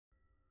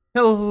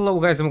Hello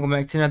guys and welcome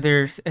back to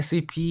another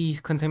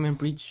SCP Containment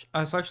Breach.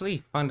 So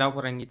actually found out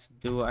what I need to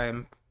do.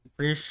 I'm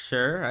pretty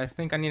sure. I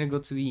think I need to go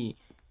to the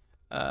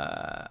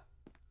uh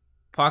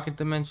pocket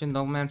dimension,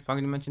 no man's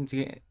pocket dimension to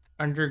get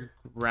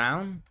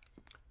underground.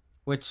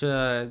 Which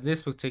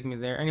this will take me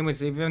there.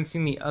 Anyways, if you haven't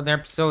seen the other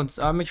episodes,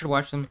 make sure to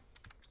watch them.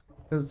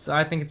 Because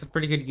I think it's a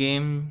pretty good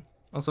game.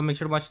 Also make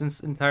sure to watch this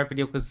entire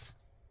video because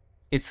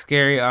it's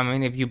scary. I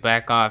mean if you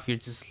back off, you're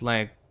just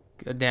like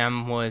a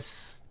damn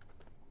wuss.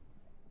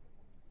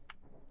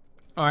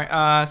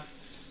 Alright,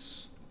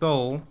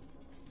 so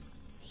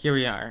here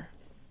we are.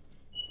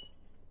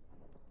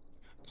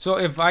 So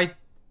if I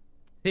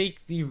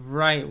take the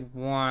right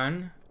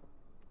one,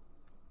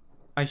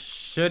 I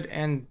should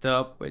end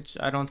up, which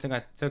I don't think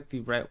I took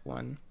the right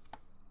one.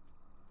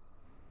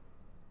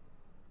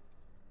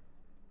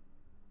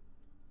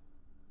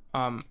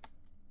 Um,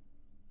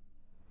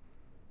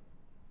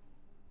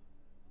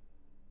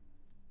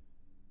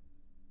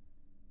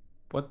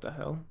 what the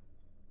hell?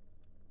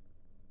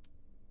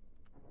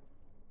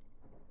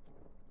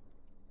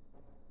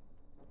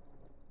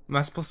 Am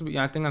I supposed to be?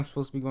 I think I'm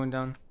supposed to be going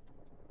down.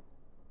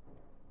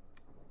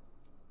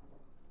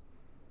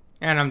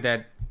 And I'm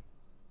dead.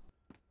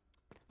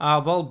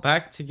 Well,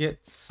 back to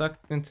get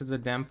sucked into the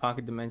damn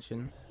pocket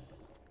dimension.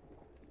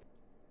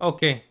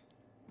 Okay.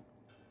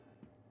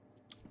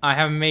 I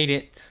have made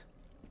it.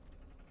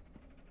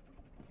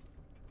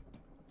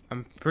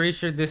 I'm pretty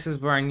sure this is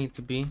where I need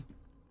to be.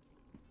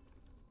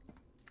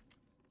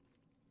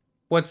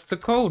 What's the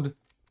code?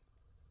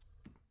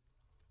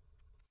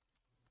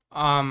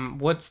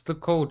 What's the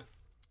code?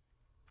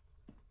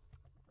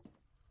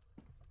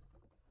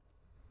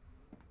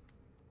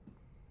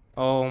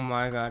 Oh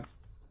my god.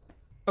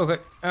 Okay.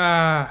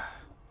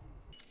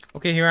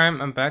 Okay, here I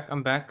am. I'm back.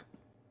 I'm back.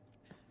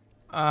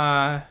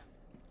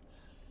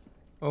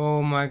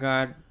 Oh my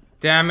god.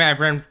 Damn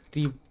it,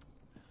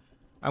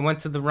 I went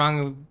to the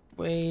wrong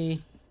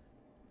way.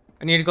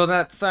 I need to go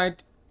that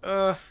side.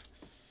 Ugh.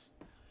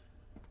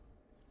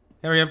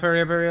 Hurry up,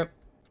 hurry up, hurry up.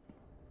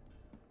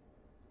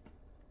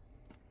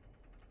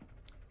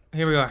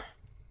 Here we are.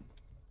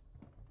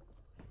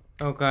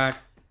 Oh god.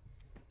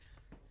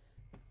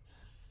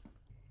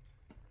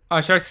 Oh,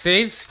 should I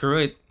save? Screw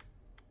it.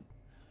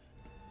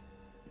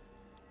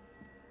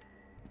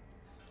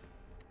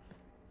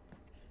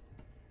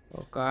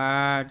 Oh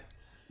god.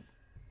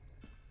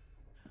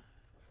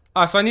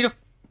 Oh, so I need to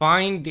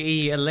find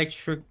a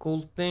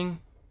electrical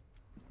thing.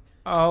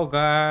 Oh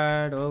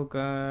god, oh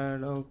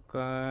god, oh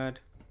god.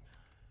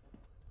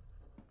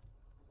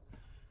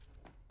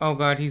 Oh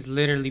god, he's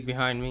literally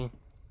behind me.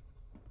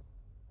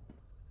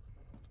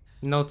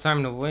 No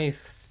time to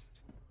waste.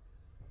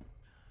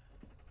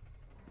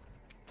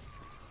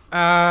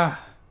 Dead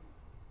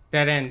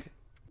end.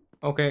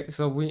 Okay,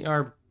 so we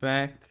are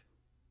back.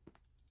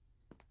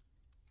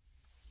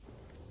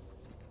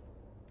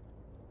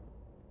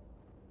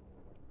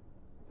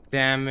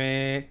 Damn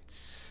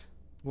it.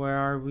 Where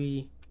are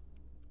we?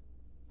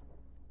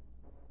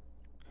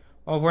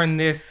 Oh, we're in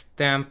this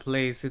damn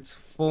place. It's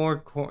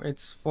four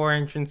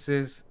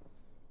entrances.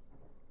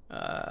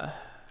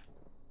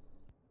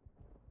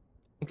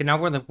 Okay, now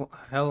where the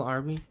hell are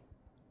we?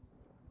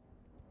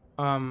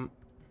 I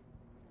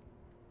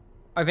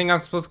think I'm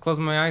supposed to close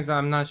my eyes.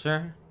 I'm not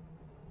sure.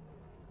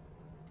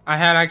 I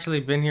had actually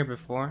been here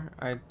before.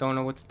 I don't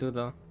know what to do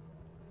though.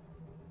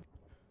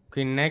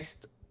 Okay,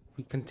 next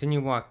we continue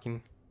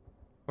walking.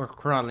 Or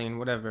crawling,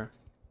 whatever.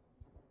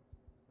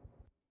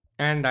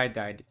 And I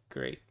died.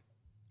 Great.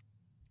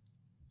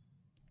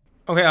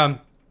 Okay,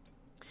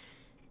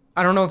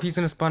 I don't know if he's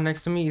gonna spawn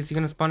next to me. Is he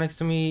gonna spawn next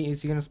to me?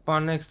 Is he gonna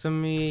spawn next to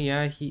me?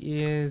 Yeah,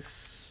 he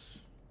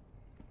is.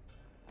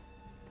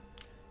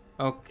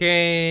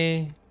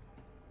 Okay.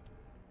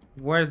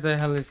 Where the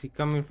hell is he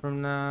coming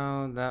from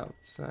now? That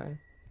side.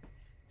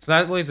 So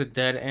that way is a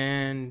dead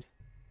end.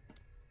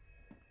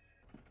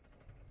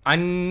 I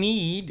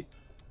need...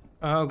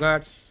 Oh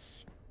god.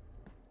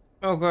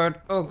 Oh god.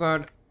 Oh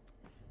god.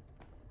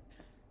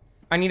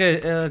 I need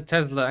a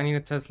Tesla. I need a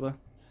Tesla.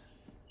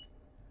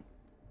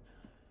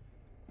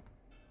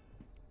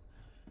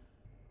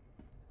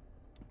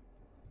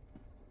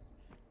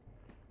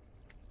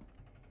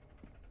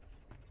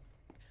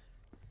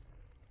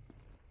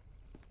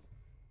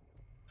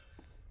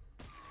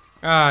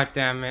 Ah,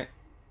 damn it.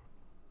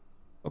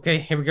 Okay,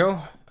 here we go.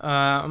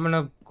 I'm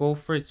gonna go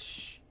for it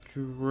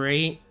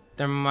straight.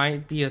 There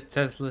might be a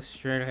Tesla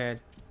straight ahead.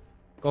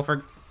 Go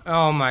for...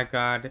 Oh my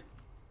god.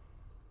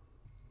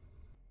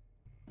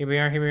 Here we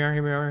are, here we are,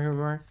 here we are, here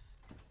we are.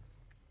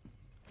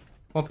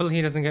 Hopefully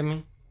he doesn't get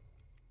me.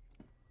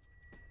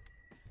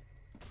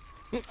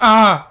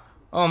 Ah!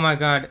 Oh my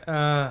god.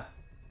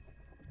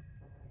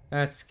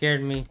 That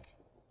scared me.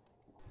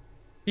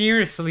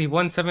 Seriously,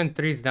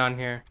 173's down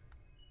here.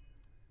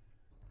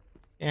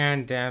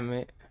 And damn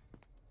it.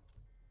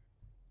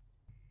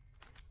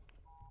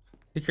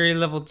 Security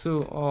level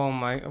 2. Oh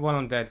my... Well,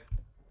 I'm dead.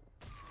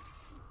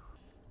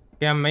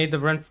 Yeah, I made the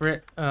run for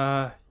it.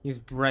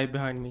 He's right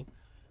behind me.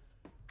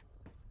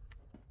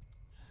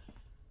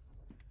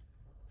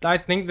 I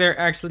think there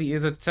actually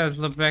is a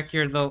Tesla back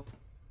here, though.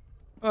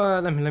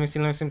 Let me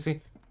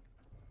see.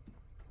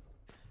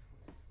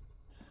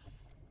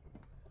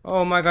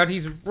 Oh my god,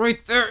 he's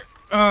right there.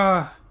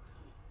 I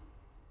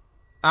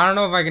don't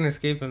know if I can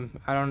escape him.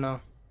 I don't know.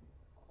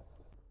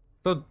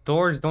 So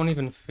doors don't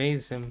even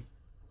phase him.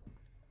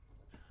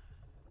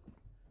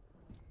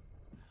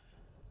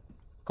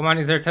 Come on,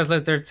 is there a Tesla?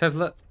 Is there a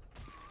Tesla?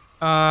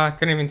 I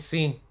couldn't even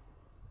see.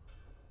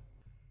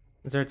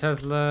 Is there a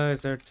Tesla?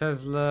 Is there a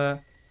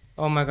Tesla?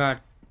 Oh my god.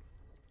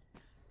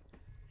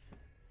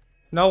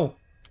 No.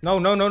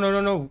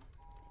 No.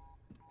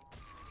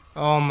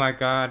 Oh my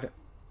god.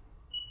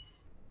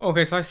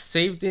 Okay, so I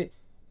saved it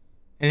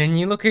in a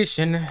new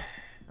location.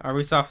 Are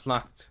we soft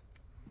locked?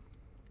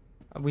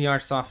 We are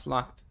soft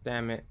locked.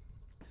 Damn it.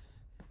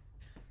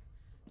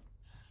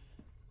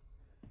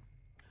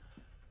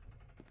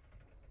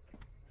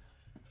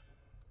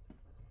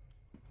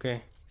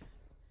 Okay.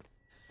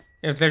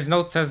 If there's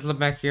no Tesla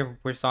back here,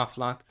 we're soft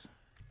locked.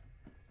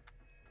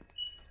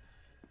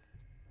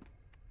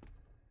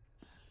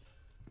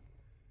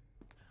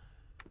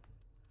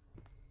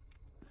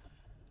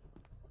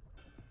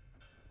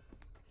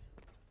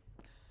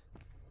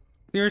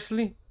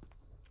 Seriously?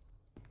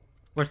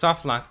 We're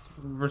soft locked.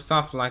 We're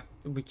soft locked.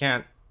 We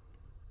can't.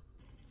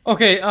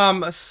 Okay,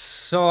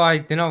 so I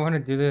did not want to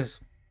do this,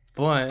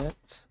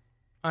 but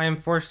I am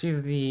forced to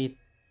use the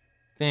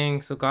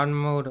thing, so God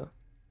mode.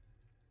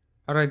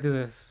 How do I do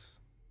this?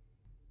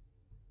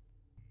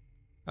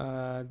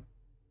 What?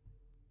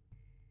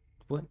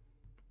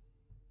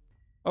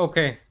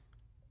 Okay.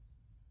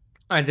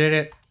 I did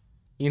it.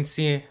 You can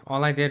see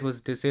all I did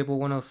was disable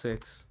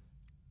 106.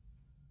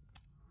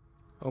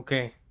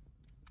 Okay.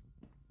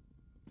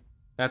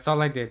 That's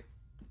all I did.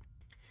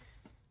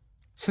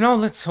 So now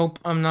let's hope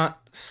I'm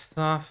not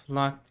soft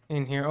locked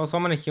in here. Also,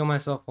 I'm gonna heal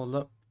myself. Hold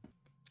up.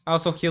 I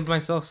also healed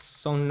myself,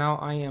 so now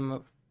I am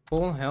at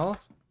full health.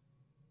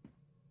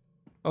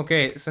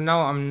 Okay, so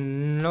now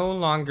I'm no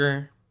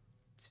longer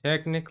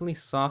technically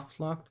soft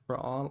locked for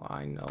all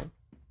I know.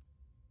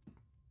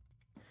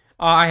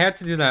 I had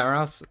to do that or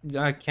else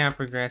I can't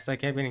progress. I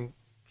kept getting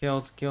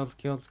killed.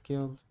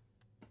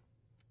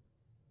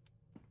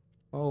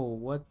 Oh,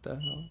 what the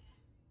hell?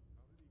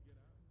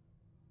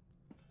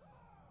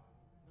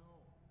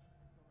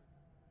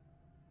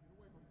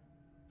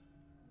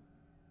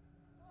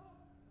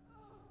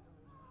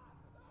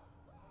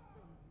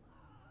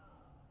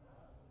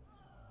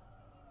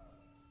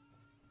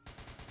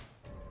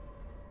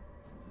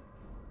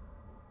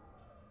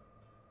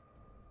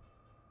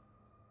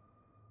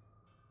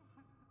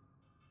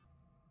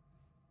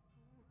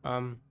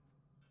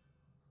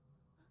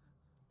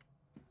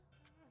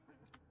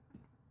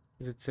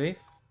 Is it safe?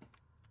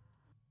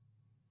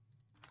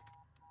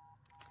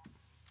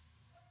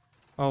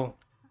 Oh.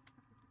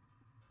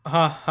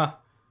 Haha.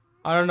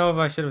 I don't know if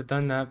I should have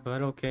done that,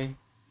 but okay.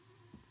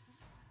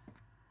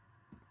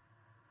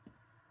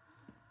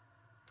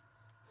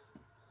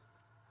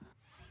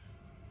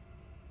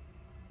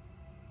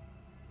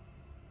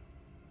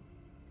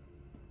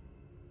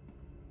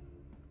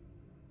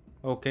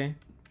 Okay.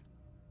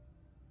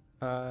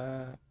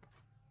 Uh.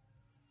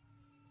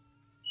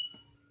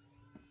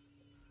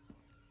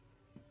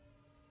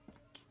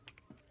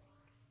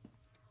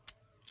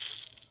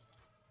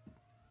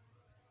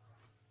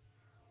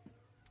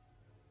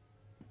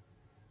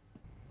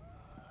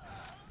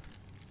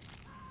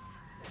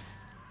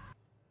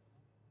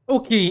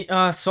 Okay,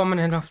 so I'm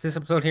gonna end off this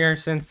episode here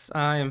since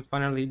I am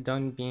finally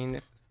done being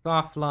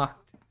soft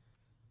locked.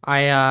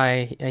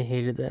 I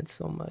hated that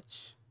so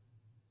much.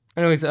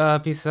 Anyways,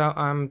 peace out.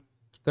 I'm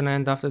gonna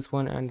end off this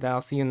one and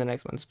I'll see you in the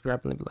next one.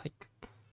 Subscribe and leave a like.